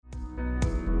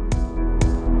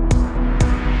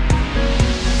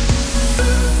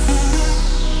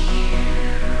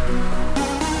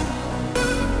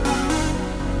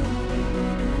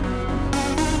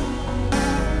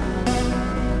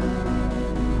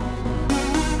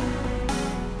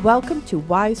Welcome to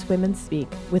Wise Women Speak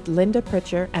with Linda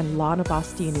Pritchard and Lana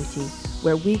Bastianuti,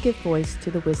 where we give voice to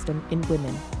the wisdom in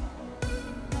women.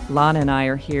 Lana and I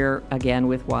are here again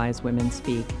with Wise Women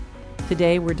Speak.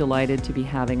 Today we're delighted to be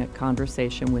having a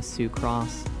conversation with Sue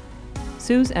Cross.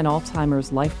 Sue's an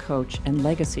Alzheimer's life coach and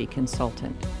legacy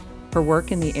consultant. Her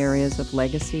work in the areas of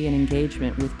legacy and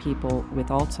engagement with people with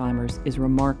Alzheimer's is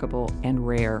remarkable and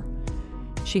rare.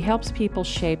 She helps people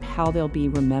shape how they'll be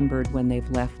remembered when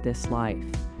they've left this life,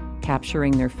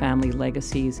 capturing their family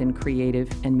legacies in creative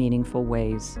and meaningful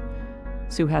ways.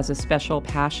 Sue has a special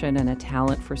passion and a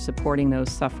talent for supporting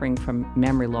those suffering from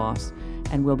memory loss,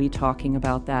 and we'll be talking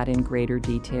about that in greater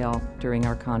detail during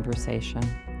our conversation.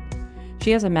 She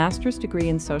has a master's degree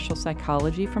in social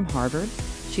psychology from Harvard.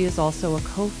 She is also a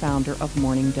co-founder of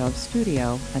Morning Dove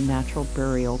Studio, a natural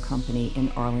burial company in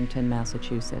Arlington,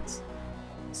 Massachusetts.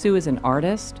 Sue is an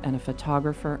artist and a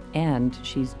photographer, and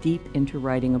she's deep into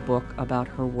writing a book about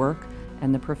her work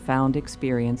and the profound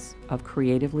experience of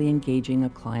creatively engaging a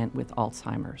client with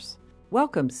Alzheimer's.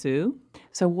 Welcome, Sue.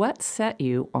 So what set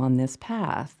you on this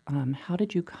path? How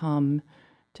did you come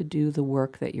to do the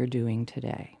work that you're doing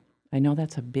today? I know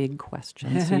that's a big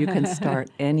question, so you can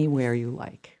start anywhere you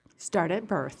like. Start at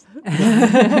birth.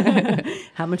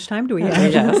 How much time do we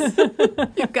have? Yes.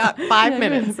 You've got 5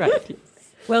 minutes. Right.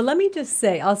 Well, let me just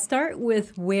say, I'll start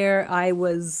with where I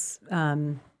was,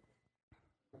 I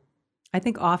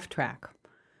think, off track.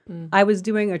 I was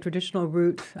doing a traditional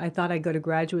route. I thought I'd go to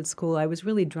graduate school. I was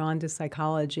really drawn to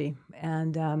psychology.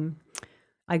 And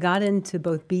I got into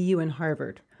both BU and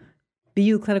Harvard.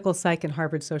 BU Clinical Psych and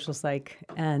Harvard Social Psych.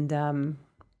 And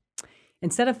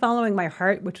instead of following my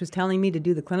heart, which was telling me to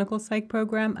do the clinical psych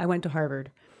program, I went to Harvard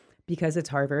because it's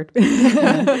Harvard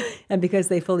and because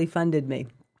they fully funded me.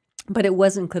 But it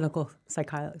wasn't clinical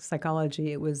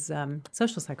psychology. It was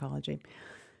social psychology.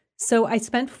 So I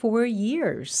spent 4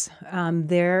 years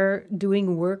there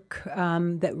doing work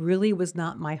that really was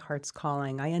not my heart's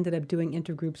calling. I ended up doing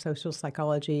intergroup social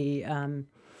psychology,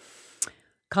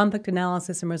 conflict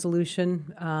analysis and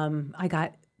resolution. I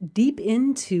got deep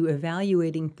into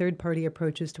evaluating third-party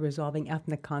approaches to resolving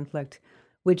ethnic conflict,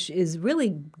 which is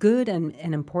really good and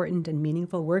important and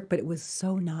meaningful work, but it was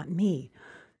so not me.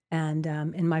 And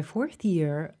in my 4th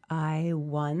year, I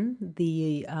won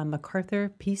the MacArthur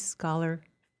Peace Scholar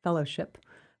Fellowship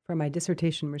for my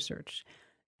dissertation research.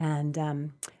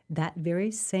 And that very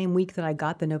same week that I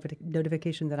got the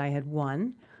notification that I had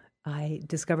won, I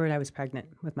discovered I was pregnant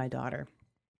with my daughter.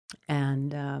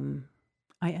 And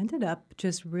I ended up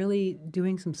just really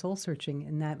doing some soul searching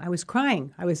in that I was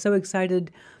crying. I was so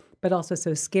excited, but also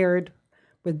so scared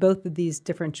with both of these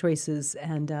different choices.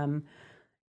 And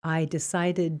I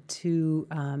decided to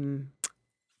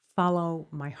follow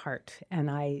my heart, and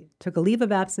I took a leave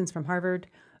of absence from Harvard.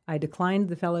 I declined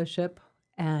the fellowship,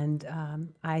 and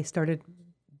I started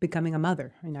becoming a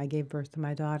mother, and I gave birth to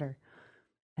my daughter.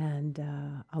 And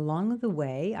along the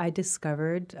way, I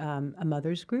discovered a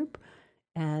mother's group,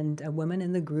 and a woman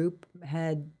in the group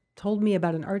had told me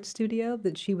about an art studio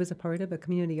that she was a part of, a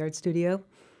community art studio,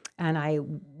 and I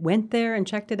went there and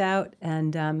checked it out,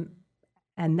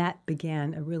 and that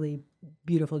began a really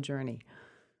beautiful journey.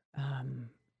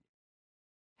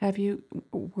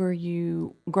 Were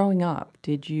you, growing up,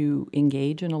 did you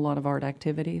engage in a lot of art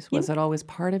activities? Was it always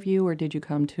part of you, or did you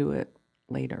come to it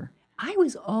later? I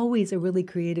was always a really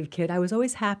creative kid. I was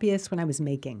always happiest when I was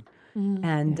making.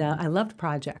 And I loved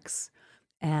projects.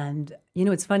 And, you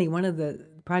know, it's funny, one of the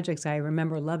projects I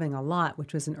remember loving a lot,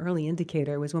 which was an early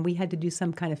indicator, was when we had to do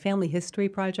some kind of family history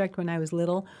project when I was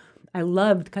little. I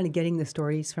loved kind of getting the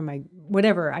stories from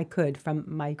whatever I could from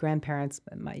my grandparents,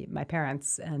 my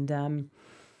parents, and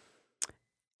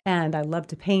I loved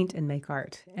to paint and make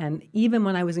art. And even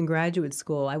when I was in graduate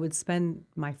school, I would spend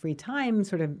my free time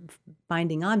sort of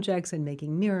finding objects and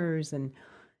making mirrors and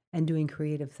doing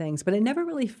creative things. But it never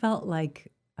really felt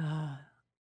like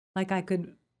I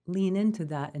could lean into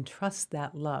that and trust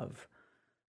that love.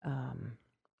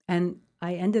 And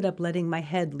I ended up letting my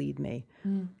head lead me.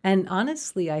 And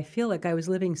honestly, I feel like I was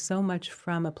living so much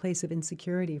from a place of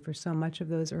insecurity for so much of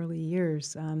those early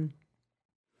years.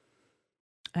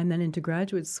 And then into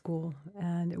graduate school.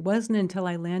 And it wasn't until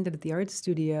I landed at the art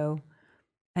studio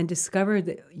and discovered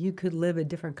that you could live a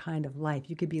different kind of life.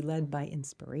 You could be led by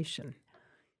inspiration,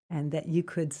 and that you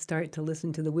could start to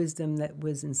listen to the wisdom that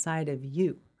was inside of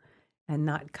you and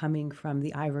not coming from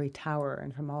the ivory tower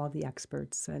and from all of the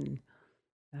experts. And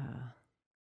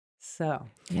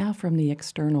from the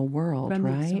external world, from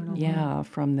right? The external world.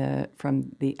 From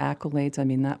the accolades. I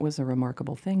mean, that was a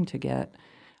remarkable thing to get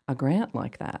a grant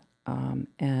like that.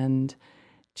 And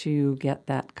to get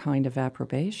that kind of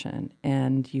approbation,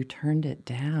 and you turned it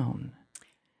down.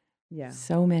 Yeah.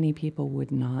 So many people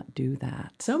would not do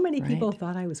that. So many people right?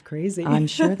 thought I was crazy. I'm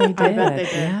sure they did. I bet they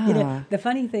did. Yeah. You know, the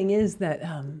funny thing is that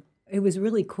it was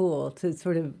really cool to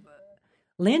sort of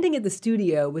landing at the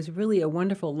studio was really a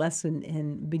wonderful lesson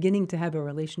in beginning to have a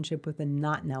relationship with the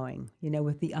not knowing,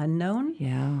 with the unknown.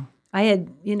 Yeah. I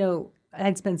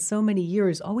had spent so many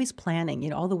years always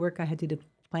planning, all the work I had to do to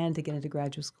plan to get into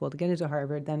graduate school, to get into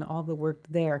Harvard, then all the work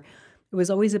there. It was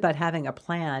always about having a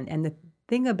plan. And the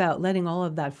thing about letting all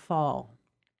of that fall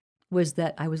was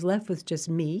that I was left with just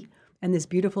me and this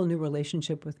beautiful new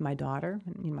relationship with my daughter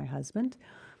and my husband.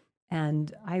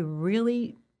 And I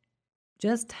really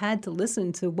just had to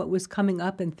listen to what was coming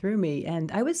up and through me.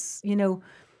 And I was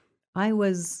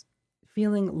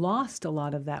feeling lost a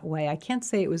lot of that way. I can't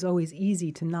say it was always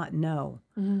easy to not know.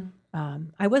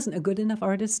 I wasn't a good enough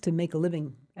artist to make a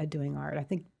living at doing art. I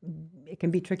think it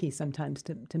can be tricky sometimes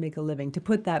to make a living, to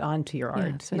put that onto your Yeah,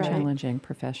 art. it's a challenging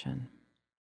profession.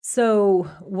 So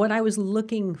what I was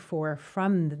looking for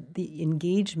from the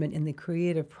engagement in the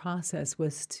creative process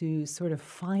was to sort of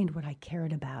find what I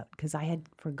cared about, because I had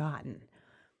forgotten.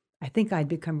 I think I'd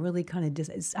become really kind of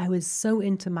I was so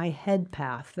into my head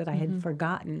path that I had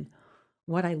forgotten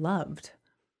what I loved.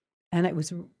 And it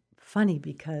was funny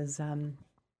because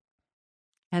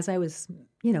as I was,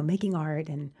 making art,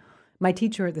 and my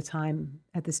teacher at the time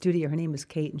at the studio, her name was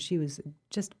Kate, and she was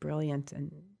just brilliant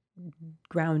and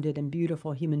grounded and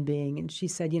beautiful human being. And she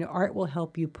said, art will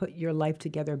help you put your life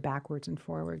together backwards and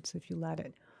forwards if you let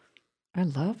it. I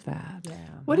love that. Yeah.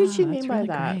 What did she Wow, mean that's by really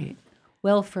that? great.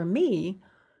 Well, for me,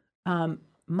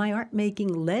 my art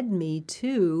making led me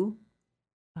to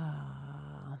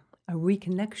a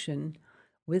reconnection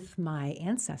with my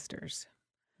ancestors.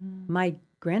 My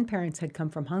grandparents had come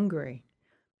from Hungary.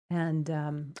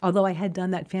 And although I had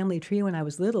done that family tree when I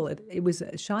was little, it was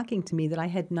shocking to me that I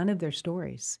had none of their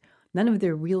stories, none of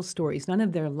their real stories, none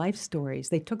of their life stories.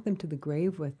 They took them to the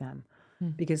grave with them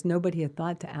because nobody had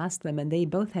thought to ask them. And they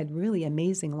both had really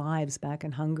amazing lives back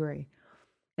in Hungary.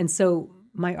 And so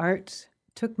my art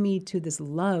took me to this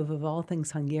love of all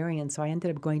things Hungarian. So I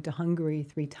ended up going to Hungary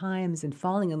 3 times and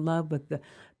falling in love with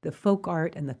the folk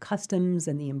art and the customs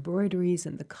and the embroideries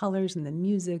and the colors and the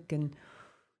music. And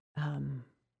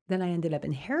then I ended up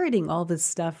inheriting all this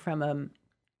stuff from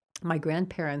my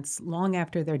grandparents long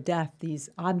after their death, these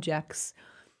objects,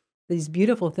 these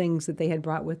beautiful things that they had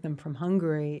brought with them from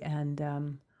Hungary. And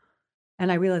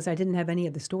I realized I didn't have any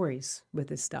of the stories with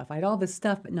this stuff. I had all this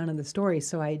stuff, but none of the stories.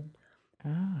 So I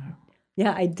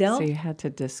delved. So you had to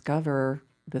discover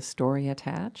the story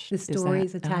attached? The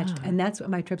stories attached. And that's what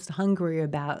my trips to Hungary are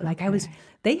about. Like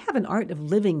they have an art of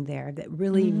living there that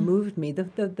really moved me.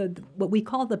 The what we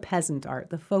call the peasant art,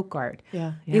 the folk art.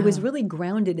 Yeah. It was really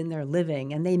grounded in their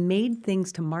living, and they made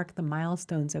things to mark the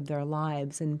milestones of their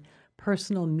lives in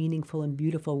personal, meaningful, and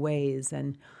beautiful ways.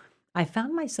 And I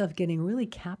found myself getting really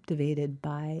captivated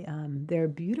by their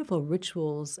beautiful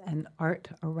rituals and art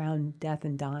around death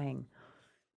and dying,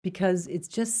 because it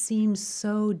just seems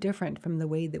so different from the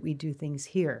way that we do things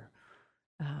here.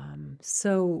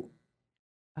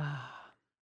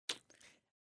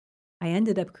 I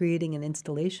ended up creating an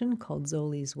installation called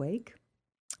Zoli's Wake,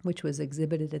 which was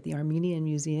exhibited at the Armenian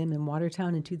Museum in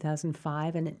Watertown in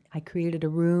 2005. And I created a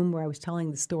room where I was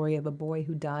telling the story of a boy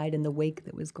who died in the wake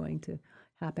that was going to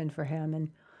happen for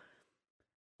him.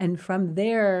 And from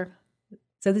there,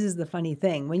 so this is the funny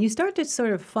thing. When you start to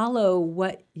sort of follow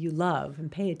what you love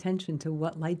and pay attention to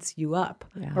what lights you up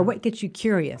or what gets you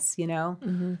curious,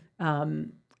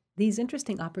 these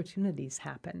interesting opportunities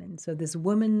happen. And so this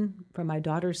woman from my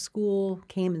daughter's school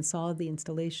came and saw the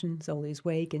installation, Zoli's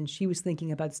Wake, and she was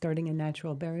thinking about starting a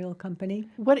natural burial company.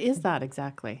 What is that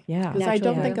exactly? Yeah. Because I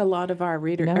don't Natural think a lot of our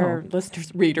No. or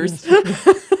readers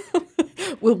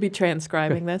will be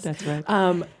transcribing this. That's right.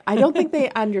 I don't think they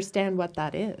understand what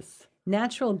that is.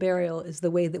 Natural burial is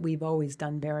the way that we've always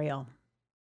done burial.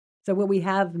 So what we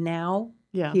have now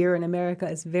here in America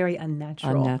is very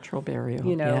unnatural. Unnatural burial.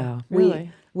 Yeah.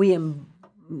 Really? When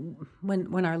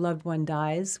our loved one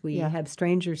dies, we have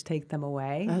strangers take them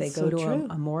away. That's they go so to true.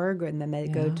 a morgue, and then they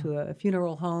go to a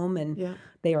funeral home, and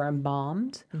they are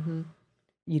embalmed.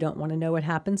 You don't want to know what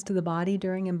happens to the body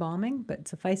during embalming, but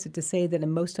suffice it to say that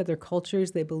in most other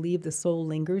cultures, they believe the soul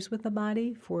lingers with the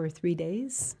body for 3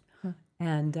 days.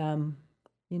 And,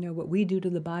 what we do to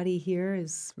the body here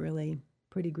is really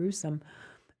pretty gruesome.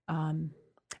 And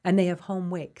they have home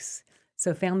wakes.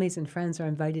 So families and friends are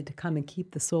invited to come and keep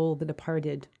the soul of the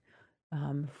departed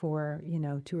for,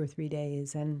 2 or 3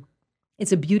 days. And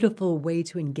it's a beautiful way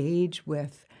to engage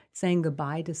with saying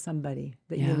goodbye to somebody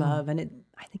that you love. And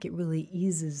I think it really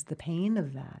eases the pain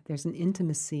of that. There's an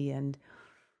intimacy and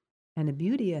a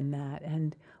beauty in that.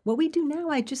 And what we do now,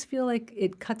 I just feel like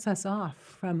it cuts us off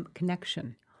from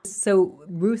connection. So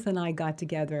Ruth and I got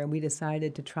together and we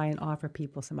decided to try and offer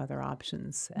people some other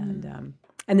options. And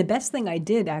the best thing I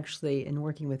did actually in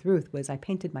working with Ruth was I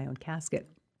painted my own casket.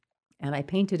 And I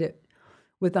painted it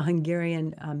with a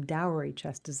Hungarian dowry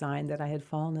chest design that I had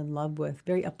fallen in love with,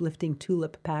 very uplifting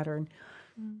tulip pattern.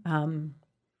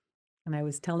 And I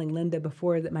was telling Linda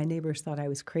before that my neighbors thought I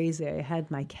was crazy. I had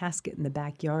my casket in the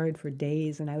backyard for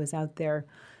days, and I was out there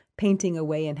painting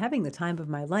away and having the time of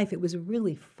my life. It was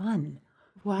really fun.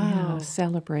 Wow.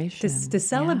 Celebration. To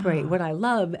celebrate what I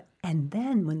love. And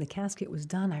then when the casket was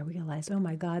done, I realized, oh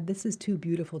my God, this is too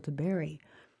beautiful to bury.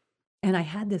 And I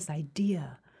had this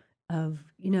idea of,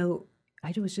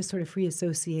 I was just sort of free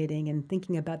associating and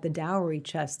thinking about the dowry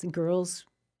chest. And girls,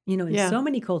 in so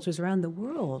many cultures around the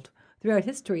world throughout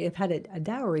history have had a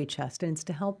dowry chest, and it's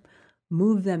to help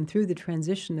move them through the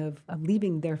transition of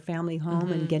leaving their family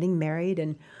home and getting married.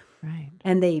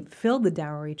 And they filled the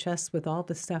dowry chest with all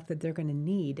the stuff that they're going to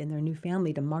need in their new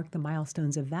family to mark the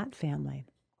milestones of that family.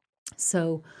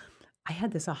 So I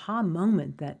had this aha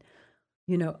moment that,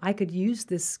 I could use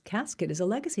this casket as a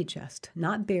legacy chest,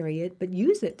 not bury it, but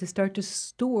use it to start to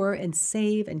store and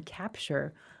save and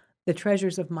capture the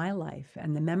treasures of my life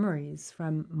and the memories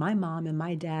from my mom and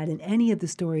my dad and any of the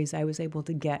stories I was able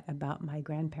to get about my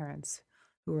grandparents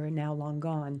who are now long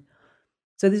gone.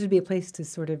 So this would be a place to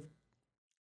sort of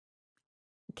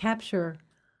capture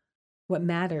what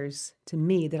matters to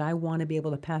me that I want to be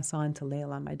able to pass on to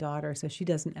Layla, my daughter, so she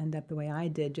doesn't end up the way I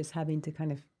did, just having to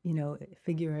kind of,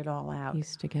 figure it all out.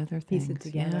 Piece together Piece things. it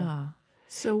together. Yeah.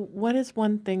 So what is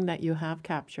one thing that you have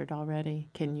captured already?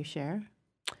 Can you share?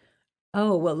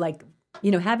 Oh, well,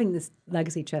 having this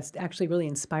legacy chest actually really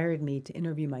inspired me to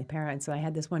interview my parents. So I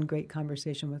had this one great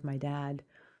conversation with my dad.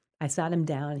 I sat him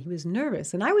down. He was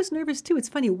nervous, and I was nervous too. It's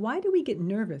funny. Why do we get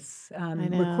nervous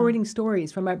recording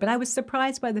stories from but I was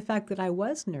surprised by the fact that I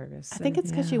was nervous. I think it's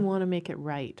because you want to make it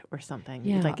right or something.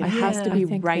 Yeah, Like it has to be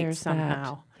right there's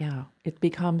somehow. that. Yeah, it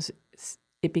becomes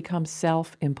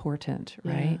self-important,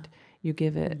 right? You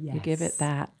give it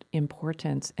that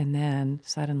importance, and then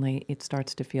suddenly it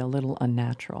starts to feel a little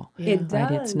unnatural. Yeah. It right?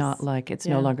 does. It's not like it's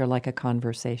no longer like a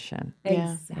conversation.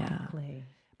 Exactly.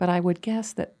 But I would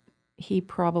guess that he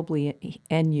probably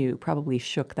and you probably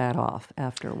shook that off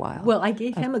after a while. Well, I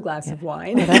gave him a glass of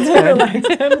wine. Oh, that's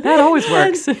good. That always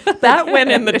works. That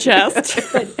went in the chest.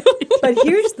 But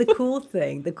here's the cool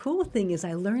thing. The cool thing is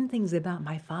I learned things about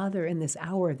my father in this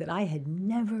hour that I had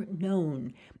never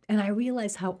known. And I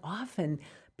realized how often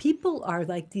people are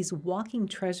like these walking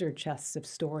treasure chests of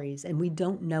stories, and we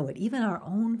don't know it, even our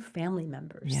own family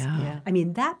members. Yeah. I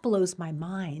mean, that blows my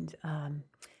mind.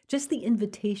 Just the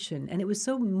invitation. And it was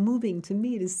so moving to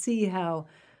me to see how,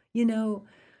 he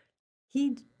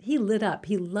lit up.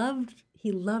 He loved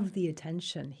the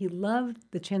attention. He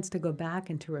loved the chance to go back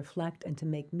and to reflect and to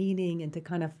make meaning and to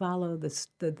kind of follow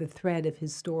the thread of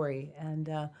his story. And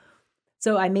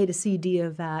so I made a CD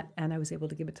of that, and I was able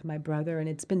to give it to my brother. And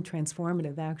it's been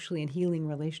transformative, actually, in healing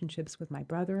relationships with my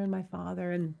brother and my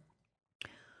father. And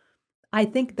I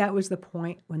think that was the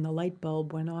point when the light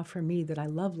bulb went off for me that I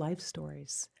love life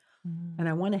stories. And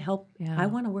I want to help. I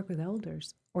want to work with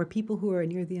elders or people who are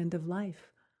near the end of life,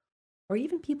 or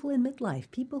even people in midlife,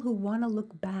 people who want to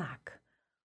look back,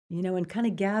 and kind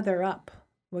of gather up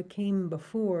what came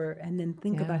before and then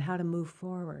think about how to move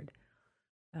forward.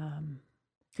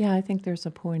 Yeah, I think there's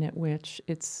a point at which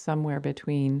it's somewhere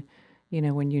between,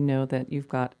 when you know that you've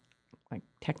got like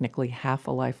technically half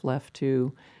a life left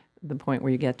to the point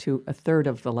where you get to a third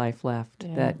of the life left,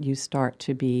 that you start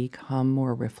to become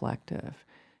more reflective.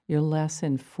 You're less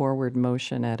in forward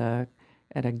motion at a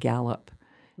gallop,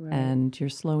 and you're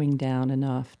slowing down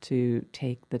enough to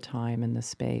take the time and the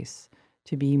space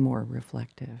to be more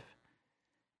reflective.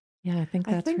 Yeah, I think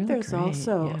that's really there's great.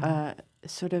 also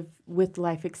sort of with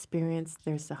life experience,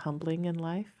 there's the humbling in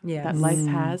life that Yes. life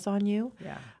has on you.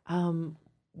 Yeah.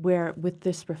 Where with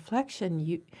this reflection,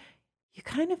 you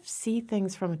kind of see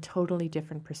things from a totally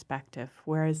different perspective.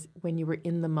 Whereas when you were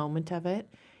in the moment of it,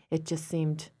 it just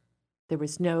seemed there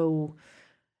was no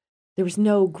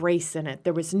grace in it.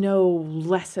 There was no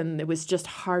lesson. It was just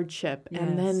hardship. Yes.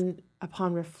 And then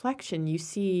upon reflection, you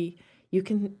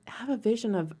can have a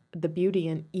vision of the beauty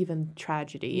in even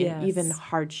tragedy and even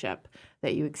hardship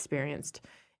that you experienced.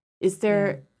 Is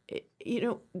there,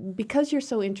 because you're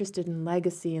so interested in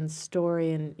legacy and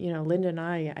story, and, Linda and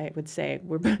I would say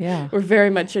we're very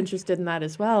much interested in that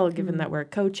as well, given that we're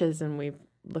coaches and we've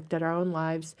looked at our own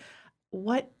lives.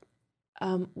 What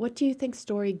do you think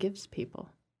story gives people?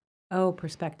 Oh,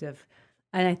 perspective.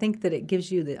 And I think that it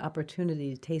gives you the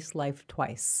opportunity to taste life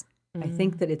twice. I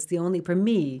think that it's the only, for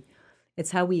me,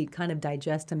 it's how we kind of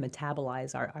digest and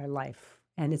metabolize our life.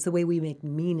 And it's the way we make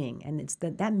meaning. And it's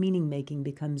that meaning making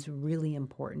becomes really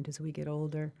important as we get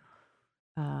older.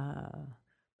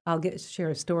 I'll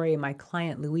share a story of my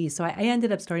client, Louise. So I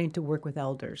ended up starting to work with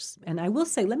elders. And I will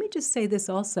say, let me just say this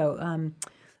also.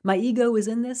 My ego was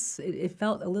in this. It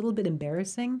felt a little bit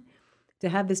embarrassing to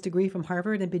have this degree from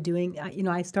Harvard and be doing,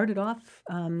 I started off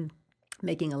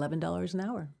making $11 an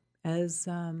hour as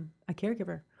a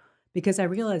caregiver because I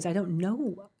realized I don't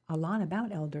know a lot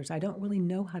about elders. I don't really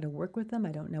know how to work with them.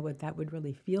 I don't know what that would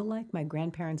really feel like. My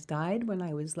grandparents died when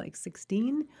I was like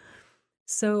 16.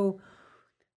 So,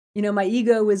 my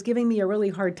ego was giving me a really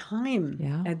hard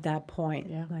time at that point.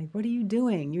 Yeah. Like, what are you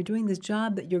doing? You're doing this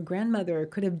job that your grandmother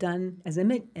could have done as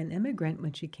an immigrant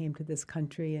when she came to this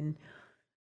country. And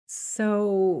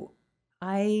so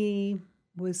I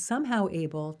was somehow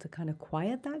able to kind of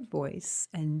quiet that voice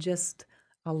and just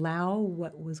allow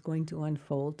what was going to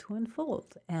unfold.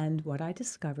 And what I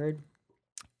discovered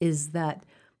is that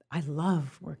I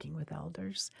love working with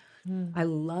elders. I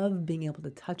love being able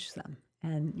to touch them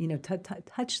and,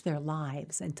 touch their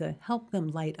lives and to help them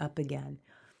light up again.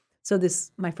 So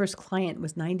my first client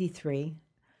was 93,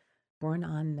 born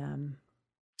on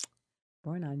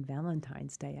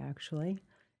Valentine's Day, actually,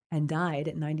 and died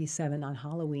at 97 on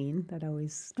Halloween. That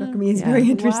always struck me as very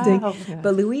interesting. Wow.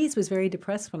 But Louise was very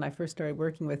depressed when I first started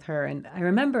working with her. And I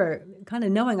remember kind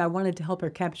of knowing I wanted to help her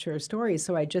capture her stories.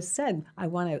 So I just said,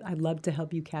 I'd love to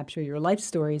help you capture your life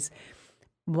stories.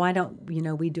 Why don't,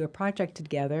 we do a project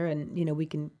together and, we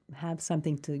can have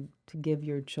something to give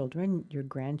your children, your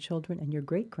grandchildren, and your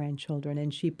great-grandchildren.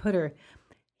 And she put her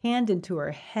hand into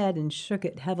her head and shook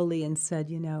it heavily and said,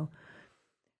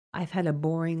 I've had a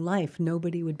boring life.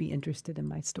 Nobody would be interested in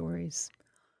my stories.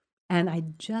 And I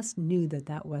just knew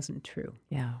that wasn't true.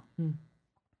 Yeah.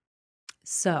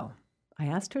 So I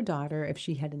asked her daughter if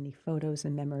she had any photos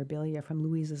and memorabilia from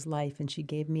Louise's life, and she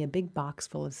gave me a big box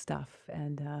full of stuff.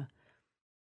 And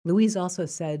Louise also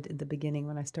said at the beginning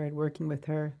when I started working with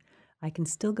her, I can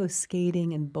still go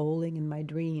skating and bowling in my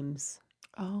dreams.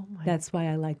 Oh, my. That's why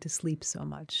I like to sleep so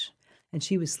much. And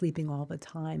she was sleeping all the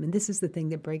time. And this is the thing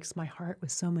that breaks my heart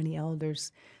with so many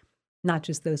elders, not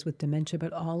just those with dementia,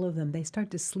 but all of them. They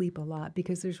start to sleep a lot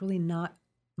because there's really not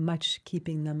much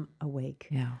keeping them awake.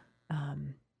 Yeah.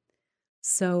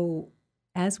 So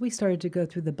as we started to go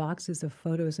through the boxes of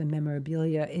photos and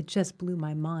memorabilia, it just blew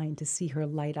my mind to see her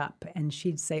light up. And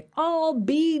she'd say, "I'll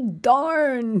be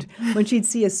darned," when she'd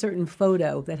see a certain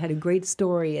photo that had a great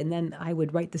story. And then I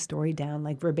would write the story down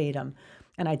like verbatim,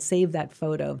 and I'd save that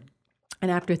photo.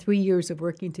 And after 3 years of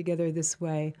working together this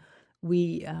way,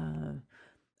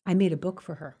 I made a book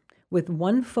for her with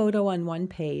one photo on one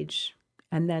page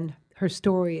and then her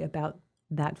story about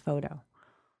that photo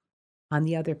on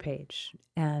the other page.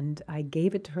 And I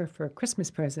gave it to her for a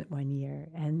Christmas present one year.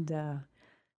 And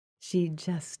she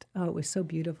just, it was so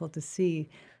beautiful to see.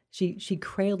 She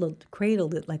cradled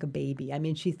it like a baby. I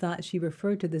mean, she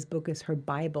referred to this book as her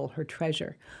Bible, her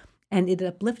treasure. And it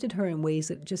uplifted her in ways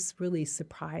that just really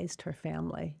surprised her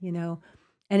family,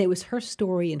 And it was her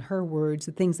story and her words,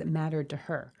 the things that mattered to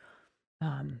her.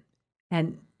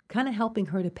 And kind of helping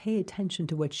her to pay attention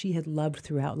to what she had loved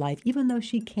throughout life, even though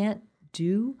she can't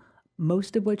do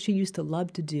most of what she used to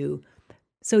love to do.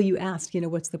 So you ask,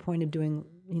 what's the point of doing,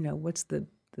 what's the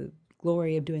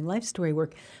glory of doing life story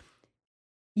work?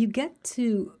 You get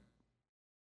to...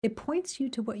 It points you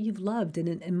to what you've loved.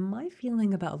 And my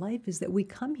feeling about life is that we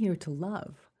come here to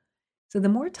love. So the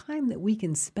more time that we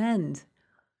can spend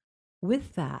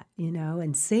with that,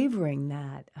 and savoring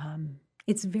that,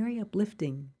 it's very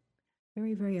uplifting,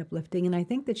 very, very uplifting. And I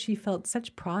think that she felt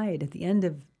such pride at the end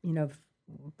of,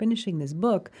 finishing this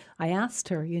book. I asked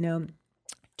her,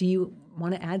 do you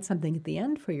want to add something at the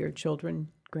end for your children,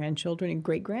 grandchildren, and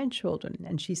great-grandchildren?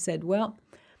 And she said, well,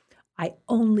 I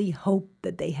only hope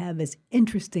that they have as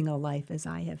interesting a life as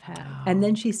I have had. Oh, and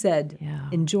then she said,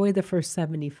 enjoy the first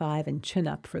 75 and chin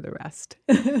up for the rest.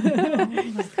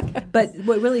 But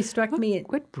what really struck me...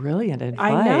 What brilliant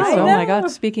advice. I know. Oh, my God.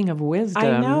 Speaking of wisdom.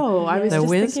 I know. I was the just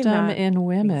wisdom thinking that. in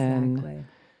women. Exactly.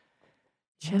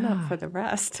 Chin up for the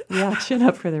rest. Yeah, chin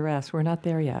up for the rest. We're not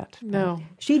there yet. No.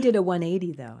 She did a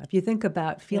 180, though. If you think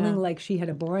about feeling like she had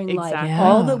a boring life, Exactly.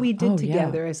 all that we did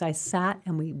together is I sat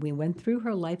and we went through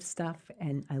her life stuff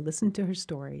and I listened to her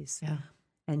stories. Yeah.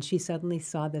 And she suddenly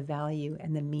saw the value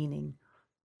and the meaning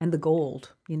and the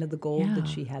gold, the gold that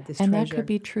she had, this and treasure. that could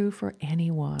be true for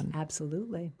anyone.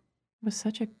 Absolutely. It was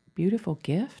such a beautiful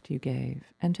gift you gave,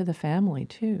 and to the family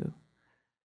too.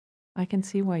 I can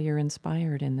see why you're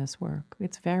inspired in this work.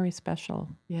 It's very special.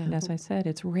 Yeah. And as I said,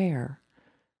 it's rare.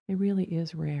 It really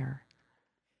is rare.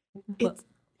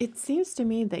 It seems to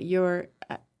me that you're,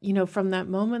 from that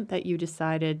moment that you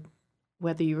decided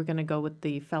whether you were going to go with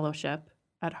the fellowship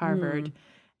at Harvard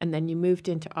and then you moved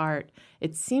into art,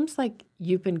 it seems like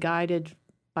you've been guided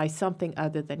by something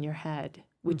other than your head,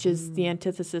 which is the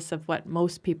antithesis of what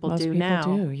most people do now. Most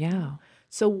people do, yeah.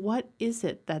 So what is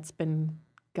it that's been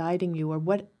guiding you, or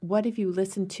what have you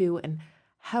listened to, and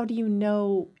how do you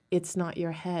know it's not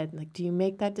your head? Like, do you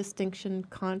make that distinction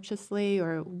consciously,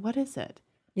 or what is it?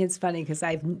 It's funny because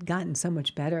I've gotten so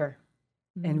much better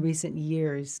in recent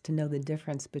years to know the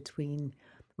difference between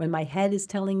when my head is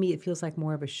telling me it feels like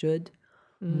more of a should,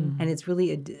 and it's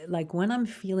really like when I'm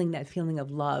feeling that feeling of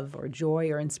love or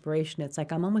joy or inspiration, it's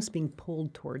like I'm almost being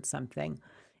pulled towards something.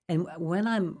 And when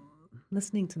I'm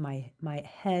listening to my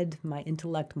head, my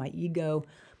intellect, my ego,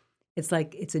 it's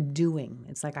like it's a doing.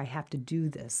 It's like I have to do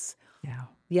this. Yeah.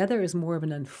 The other is more of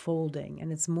an unfolding,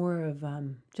 and it's more of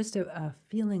just a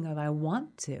feeling of I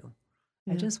want to.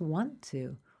 I just want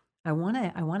to. I want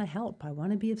to help. I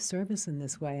want to be of service in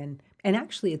this way. And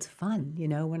actually, it's fun.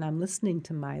 When I'm listening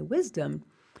to my wisdom,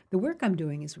 the work I'm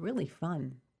doing is really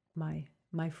fun.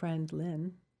 My friend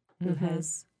Lynn, who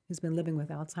has been living with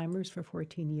Alzheimer's for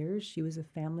 14 years, she was a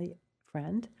family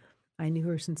friend. I knew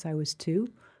her since I was 2.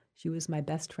 She was my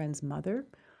best friend's mother.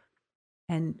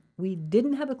 And we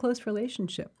didn't have a close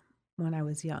relationship when I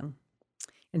was young.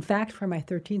 In fact, for my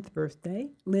 13th birthday,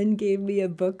 Lynn gave me a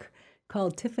book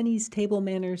called Tiffany's Table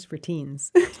Manners for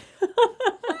Teens. A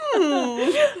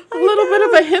little bit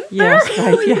of a hint there. Yes,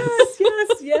 right,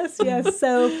 yes.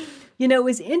 So, it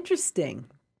was interesting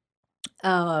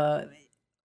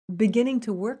beginning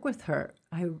to work with her.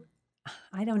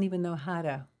 I don't even know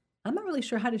I'm not really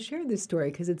sure how to share this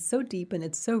story because it's so deep and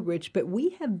it's so rich, but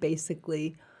we have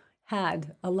basically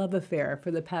had a love affair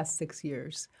for the past 6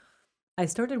 years. I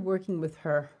started working with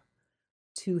her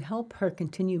to help her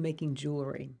continue making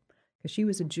jewelry because she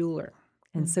was a jeweler.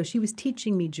 And so she was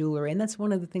teaching me jewelry. And that's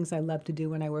one of the things I love to do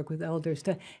when I work with elders,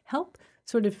 to help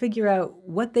sort of figure out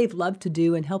what they've loved to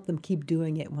do and help them keep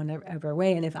doing it whatever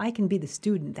way. And if I can be the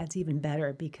student, that's even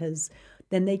better because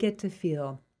then they get to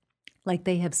feel like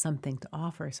they have something to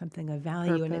offer, something of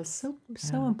value. Purpose. And it's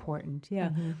so important. Yeah.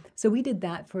 So we did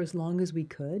that for as long as we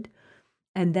could.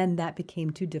 And then that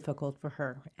became too difficult for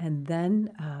her. And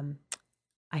then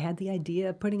I had the idea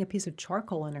of putting a piece of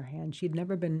charcoal in her hand. She'd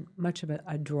never been much of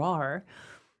a drawer.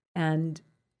 And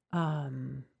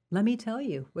let me tell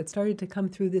you, what started to come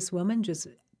through this woman just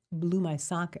blew my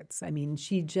sockets. I mean,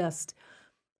 she just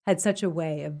had such a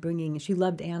way of she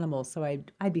loved animals. So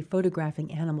I'd be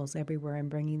photographing animals everywhere and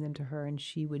bringing them to her, and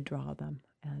she would draw them.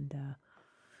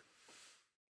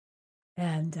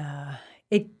 And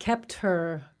it kept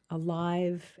her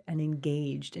alive and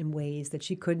engaged in ways that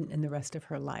she couldn't in the rest of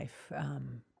her life.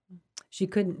 She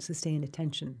couldn't sustain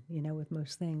attention, with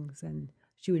most things, and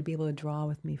she would be able to draw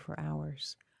with me for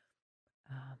hours.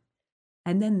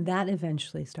 And then that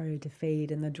eventually started to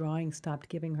fade, and the drawing stopped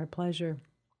giving her pleasure.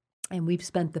 And we've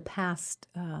spent the past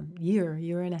year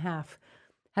and a half,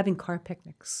 having car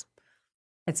picnics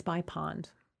at Spy Pond,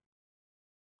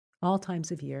 all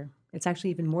times of year. It's actually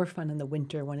even more fun in the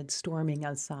winter when it's storming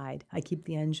outside. I keep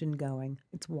the engine going.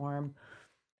 It's warm.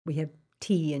 We have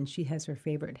tea, and she has her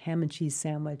favorite ham and cheese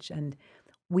sandwich. And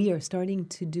we are starting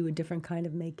to do a different kind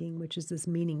of making, which is this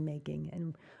meaning making.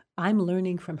 And I'm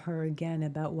learning from her again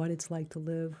about what it's like to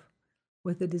live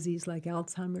with a disease like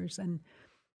Alzheimer's. And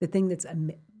the thing that's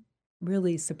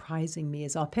really surprising me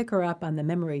is I'll pick her up on the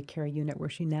memory care unit where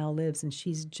she now lives, and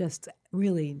she's just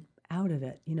really out of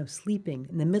it, sleeping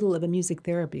in the middle of a music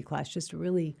therapy class, just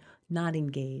really not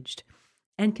engaged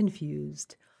and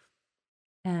confused.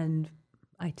 And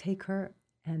I take her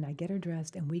and I get her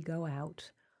dressed and we go out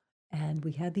and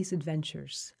we have these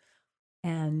adventures.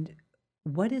 And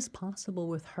what is possible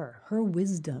with her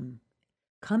wisdom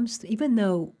comes, even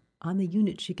though on the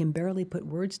unit she can barely put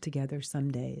words together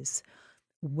some days,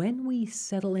 when we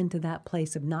settle into that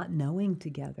place of not knowing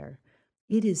together,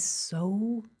 it is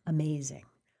so amazing.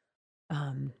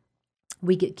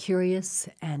 We get curious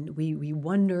and we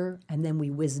wonder, and then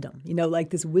we wisdom. Like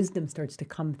this wisdom starts to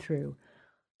come through.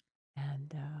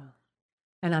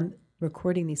 And I'm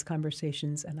recording these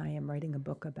conversations, and I am writing a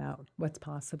book about what's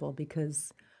possible,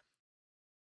 because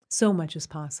so much is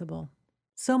possible.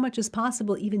 So much is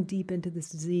possible even deep into this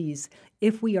disease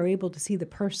if we are able to see the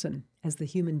person as the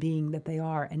human being that they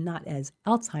are and not as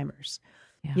Alzheimer's,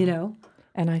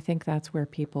 And I think that's where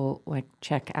people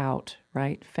check out,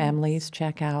 right? Families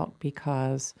check out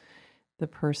because the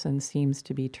person seems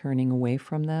to be turning away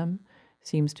from them,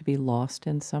 seems to be lost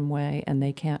in some way, and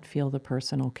they can't feel the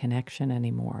personal connection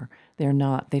anymore. They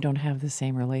don't have the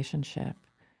same relationship.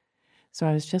 So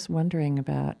I was just wondering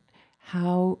about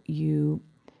how you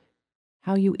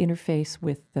interface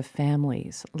with the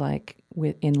families, like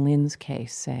in Lynn's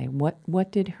case, say,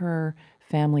 what did her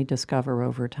family discover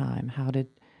over time? How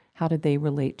did they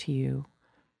relate to you?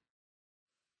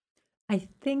 I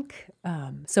think,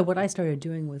 so what I started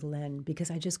doing with Lynn,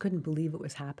 because I just couldn't believe it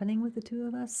was happening with the two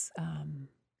of us,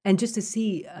 and just to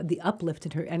see the uplift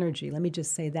in her energy, let me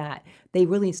just say that, they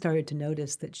really started to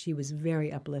notice that she was very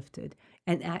uplifted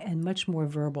and much more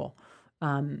verbal.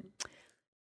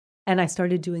 And I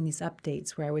started doing these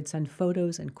updates where I would send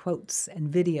photos and quotes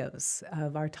and videos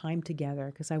of our time together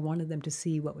because I wanted them to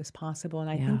see what was possible. And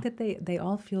I think that they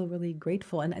all feel really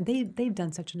grateful. And they've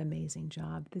done such an amazing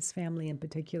job. This family in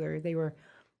particular, they were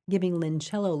giving Lynn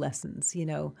cello lessons,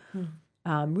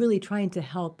 really trying to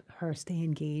help her stay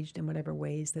engaged in whatever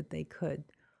ways that they could.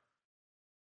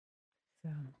 So.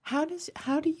 How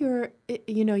do your,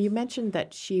 you mentioned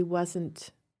that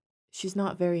she's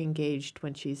not very engaged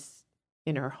when she's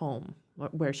in her home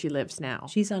where she lives now.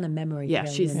 She's on a memory care.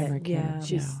 She's unit.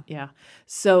 Yeah.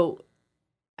 So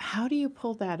how do you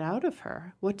pull that out of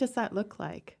her? What does that look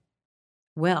like?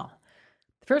 Well,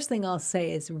 the first thing I'll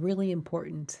say is really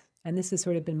important, and this has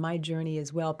sort of been my journey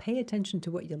as well, pay attention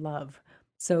to what you love.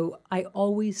 So I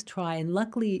always try, and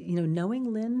luckily,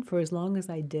 knowing Lynn for as long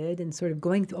as I did and sort of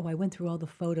going through, I went through all the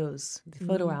photos, the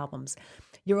photo albums.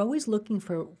 You're always looking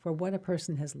for what a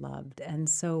person has loved. And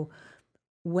so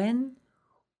when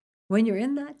you're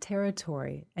in that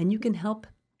territory and you can help,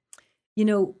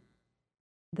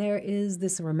 there is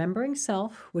this remembering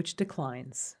self, which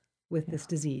declines with this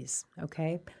disease,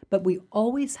 okay? But we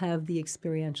always have the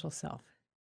experiential self.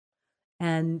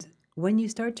 And when you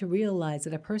start to realize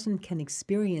that a person can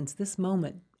experience this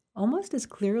moment almost as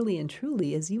clearly and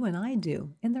truly as you and I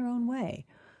do in their own way.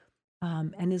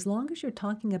 And as long as you're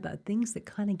talking about things that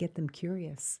kind of get them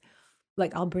curious,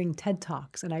 like I'll bring TED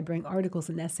Talks and I bring articles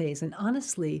and essays. And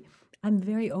honestly, I'm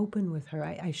very open with her.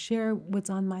 I share what's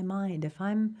on my mind. If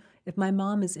my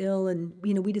mom is ill and,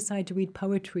 we decide to read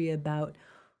poetry about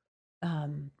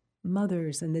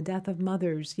mothers and the death of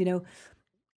mothers,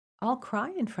 I'll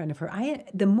cry in front of her.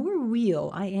 The more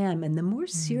real I am and the more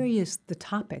serious the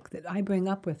topic that I bring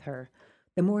up with her,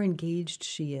 the more engaged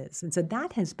she is. And so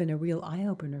that has been a real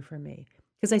eye-opener for me.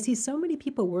 Because I see so many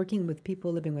people working with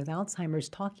people living with Alzheimer's,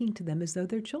 talking to them as though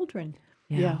they're children.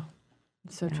 Yeah.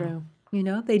 So true.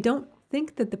 They don't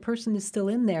think that the person is still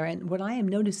in there. And what I am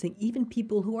noticing, even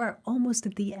people who are almost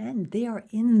at the end, they are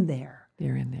in there.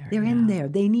 They're in there. They're in there.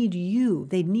 They need you.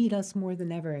 They need us more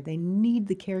than ever. They need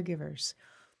the caregivers.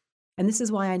 And this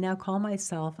is why I now call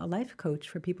myself a life coach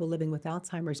for people living with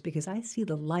Alzheimer's, because I see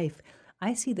the life,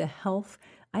 I see the health,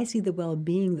 I see the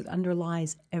well-being that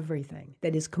underlies everything,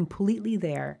 that is completely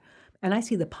there, and I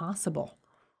see the possible.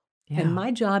 Yeah. And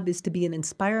my job is to be an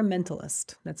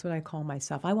inspirementalist. That's what I call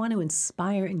myself. I want to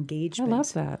inspire engagement. I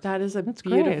love that. That is That's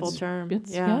beautiful term.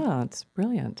 It's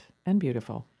brilliant and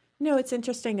beautiful. It's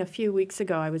interesting. A few weeks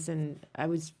ago, I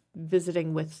was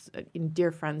visiting with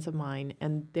dear friends of mine,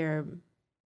 and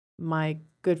my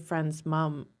good friend's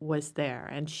mom was there,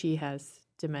 and she has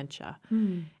dementia.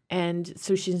 And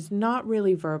so she's not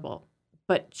really verbal,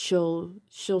 but she'll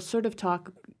sort of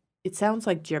talk. It sounds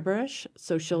like gibberish.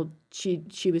 So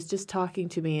she was just talking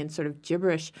to me in sort of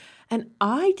gibberish. And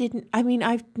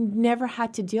I've never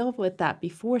had to deal with that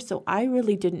before. So I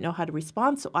really didn't know how to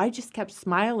respond. So I just kept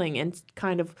smiling and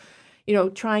kind of,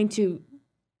 trying to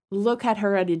look at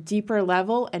her at a deeper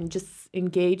level and just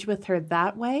engage with her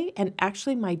that way. And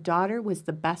actually, my daughter was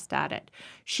the best at it.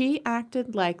 She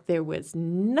acted like there was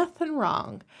nothing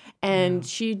wrong. And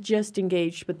she just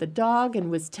engaged with the dog and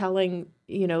was telling,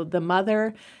 the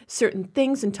mother certain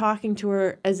things and talking to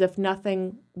her as if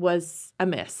nothing was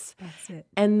amiss. That's it.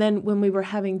 And then when we were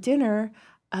having dinner,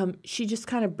 she just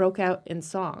kind of broke out in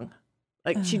song.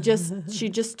 Like she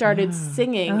just started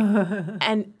singing,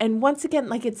 and once again,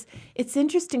 like it's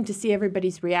interesting to see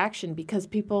everybody's reaction, because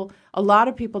a lot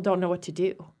of people don't know what to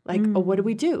do. Like, oh, what do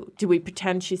we do? Do we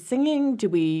pretend she's singing? Do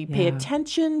we pay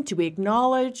attention? Do we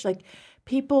acknowledge? Like,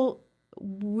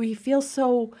 we feel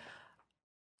so.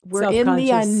 We're in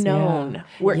the unknown. Yeah.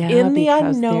 We're in the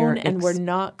unknown, and we're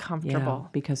not comfortable. Yeah,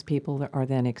 because people are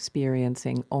then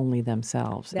experiencing only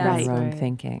themselves and Right. their own Right.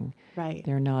 thinking. Right.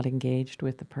 They're not engaged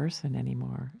with the person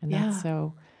anymore, and that's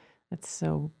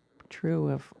so true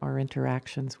of our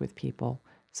interactions with people.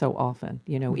 So often,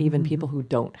 even people who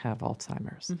don't have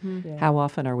Alzheimer's. Yeah. How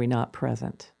often are we not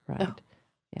present? Right? Oh.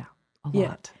 Yeah, a Yeah.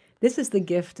 lot. This is the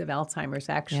gift of Alzheimer's,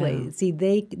 actually. Yeah. See,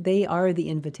 they are the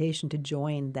invitation to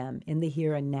join them in the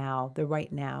here and now, the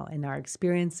right now, and our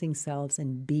experiencing selves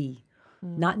and be.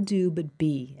 Not do, but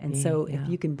be. And so if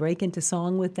you can break into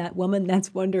song with that woman,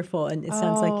 that's wonderful. And it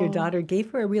sounds like your daughter gave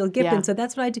her a real gift. Yeah. And so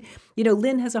that's what I do. You know,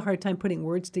 Lynn has a hard time putting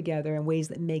words together in ways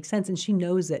that make sense, and she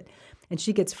knows it. And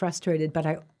she gets frustrated, but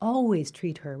I always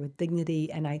treat her with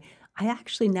dignity. And I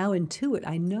actually now intuit.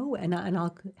 I know, and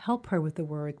I'll help her with the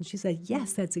word. And she said,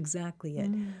 yes, that's exactly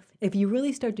it. If you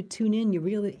really start to tune in,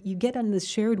 you get on this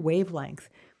shared wavelength,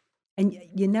 and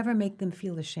you never make them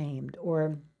feel ashamed,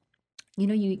 or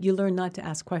you learn not to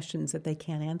ask questions that they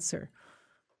can't answer.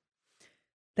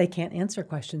 They can't answer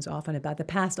questions often about the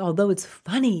past, although it's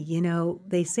funny,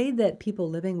 they say that people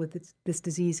living with this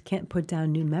disease can't put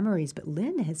down new memories, but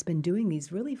Lynn has been doing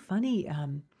these really funny,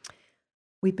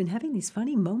 we've been having these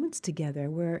funny moments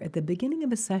together where at the beginning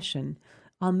of a session,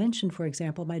 I'll mention, for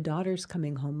example, my daughter's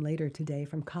coming home later today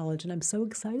from college, and I'm so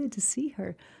excited to see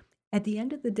her. At the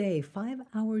end of the day, 5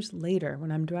 hours later,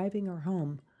 when I'm driving her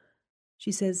home,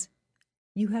 she says,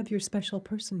 you have your special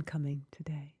person coming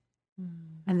today.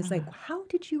 And it's like, how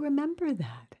did you remember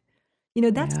that?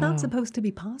 That's not supposed to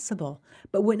be possible.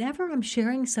 But whenever I'm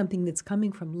sharing something that's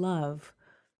coming from love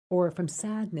or from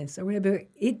sadness or whatever,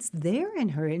 it's there in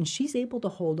her, and she's able to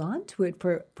hold on to it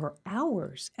for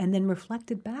hours and then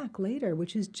reflect it back later,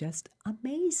 which is just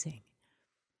amazing.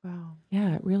 Wow.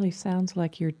 Yeah, it really sounds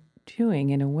like you're doing,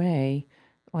 in a way,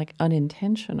 like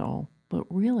unintentional, but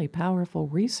really powerful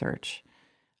research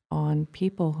on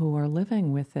people who are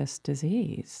living with this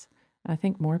disease. I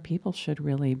think more people should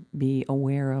really be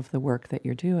aware of the work that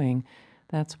you're doing.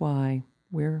 That's why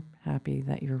we're happy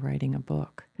that you're writing a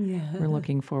book. Yeah. We're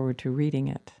looking forward to reading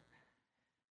it.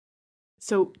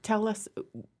 So tell us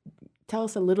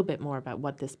a little bit more about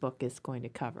what this book is going to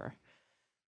cover.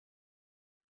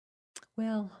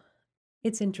 Well,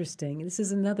 it's interesting. This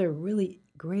is another really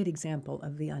great example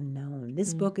of the unknown.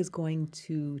 This book is going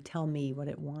to tell me what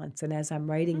it wants. And as I'm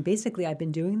writing, basically I've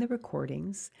been doing the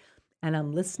recordings, and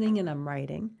I'm listening and I'm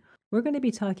writing. We're going to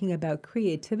be talking about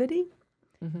creativity.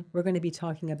 We're going to be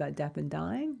talking about death and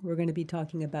dying. We're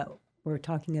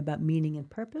talking about meaning and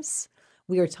purpose.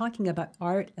 We are talking about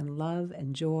art and love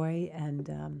and joy,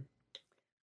 and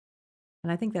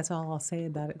I think that's all I'll say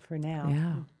about it for now.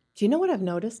 Yeah. Do you know what I've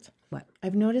noticed? What?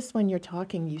 I've noticed when you're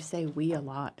talking, you say we a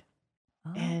lot.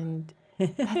 Oh. And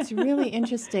that's really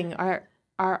interesting. Are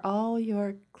all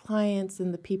your clients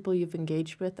and the people you've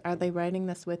engaged with, are they writing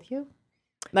this with you?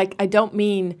 Like, I don't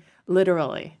mean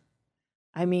literally.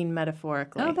 I mean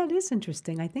metaphorically. Oh, that is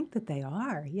interesting. I think that they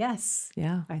are. Yes.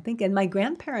 Yeah. I think, and my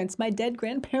dead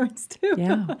grandparents too.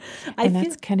 Yeah. And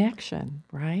that's connection,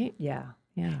 right? Yeah.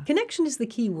 Yeah. Connection is the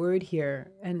key word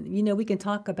here. And, we can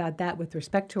talk about that with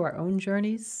respect to our own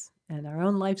journeys and our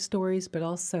own life stories, but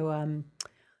also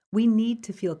we need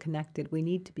to feel connected. We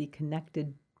need to be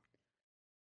connected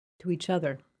to each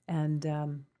other.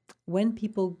 And when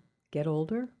people get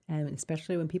older, and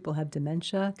especially when people have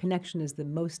dementia, connection is the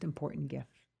most important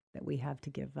gift that we have to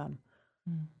give them.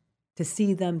 To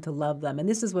see them, to love them. And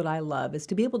this is what I love, is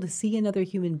to be able to see another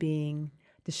human being,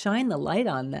 to shine the light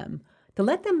on them,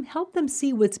 to help them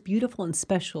see what's beautiful and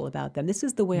special about them. This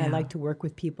is the way I like to work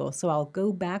with people. So I'll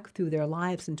go back through their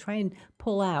lives and try and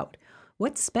pull out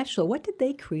what's special. What did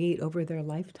they create over their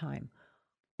lifetime?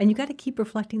 And you got to keep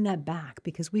reflecting that back,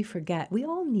 because we forget. We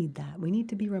all need that. We need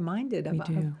to be reminded of We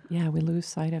do. Yeah, we lose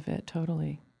sight of it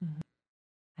totally.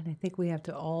 And I think we have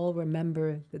to all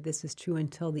remember that this is true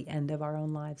until the end of our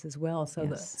own lives as well. So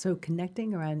Yes. so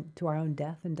connecting around to our own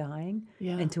death and dying,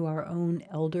 Yeah. and to our own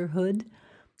elderhood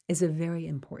is a very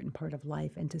important part of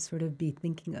life. And to sort of be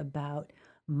thinking about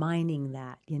mining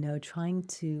that, trying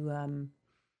to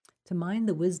mine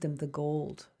the wisdom, the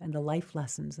gold, and the life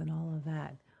lessons and all of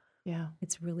that. Yeah.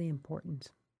 It's really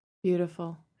important.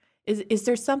 Beautiful. Is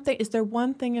there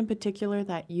one thing in particular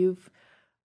that you've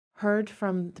heard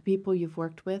from the people you've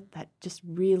worked with that just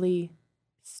really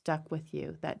stuck with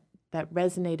you, that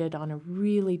resonated on a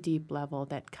really deep level,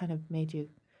 that kind of made you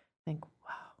think,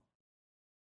 wow?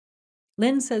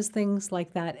 Lynn says things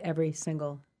like that every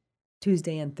single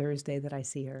Tuesday and Thursday that I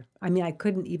see her. I mean, I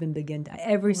couldn't even begin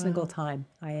every single time.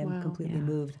 I am Wow. completely Yeah.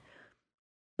 moved.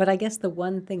 But I guess the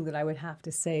one thing that I would have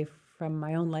to say from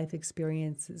my own life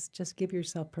experience is just give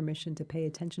yourself permission to pay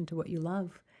attention to what you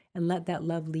love, and let that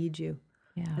love lead you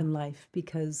Yeah. in life,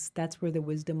 because that's where the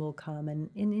wisdom will come. And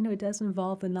it does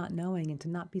involve the not knowing, and to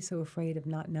not be so afraid of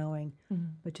not knowing,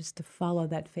 but just to follow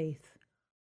that faith.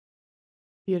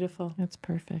 Beautiful. That's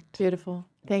perfect. Beautiful.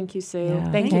 Thank you, Sue.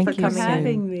 Yeah, Thank you for thank you, coming Sue.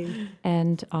 having me.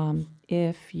 And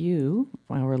if you,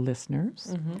 our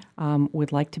listeners,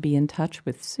 would like to be in touch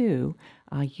with Sue,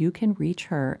 you can reach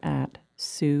her at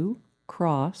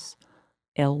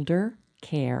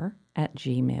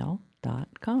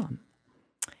suecrosseldercare@gmail.com.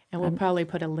 And we'll probably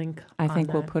put a link I on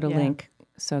think we'll that. put a Yeah. link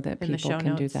so that In the people show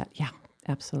can do notes. that. Yeah,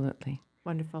 absolutely.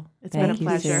 Wonderful. It's Thank been a you,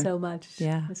 pleasure. Sue. Thank you so much.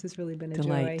 Yeah. This has really been a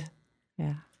Delight. joy.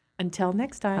 Yeah. Until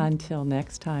next time. Until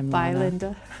next time, Bye, Lana.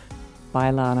 Linda.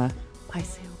 Bye, Lana. Bye,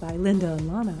 Sue. Bye, Linda and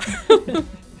Lana.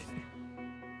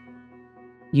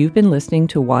 You've been listening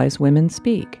to Wise Women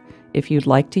Speak. If you'd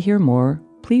like to hear more,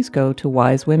 please go to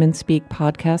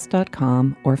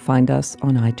wisewomenspeakpodcast.com or find us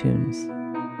on iTunes.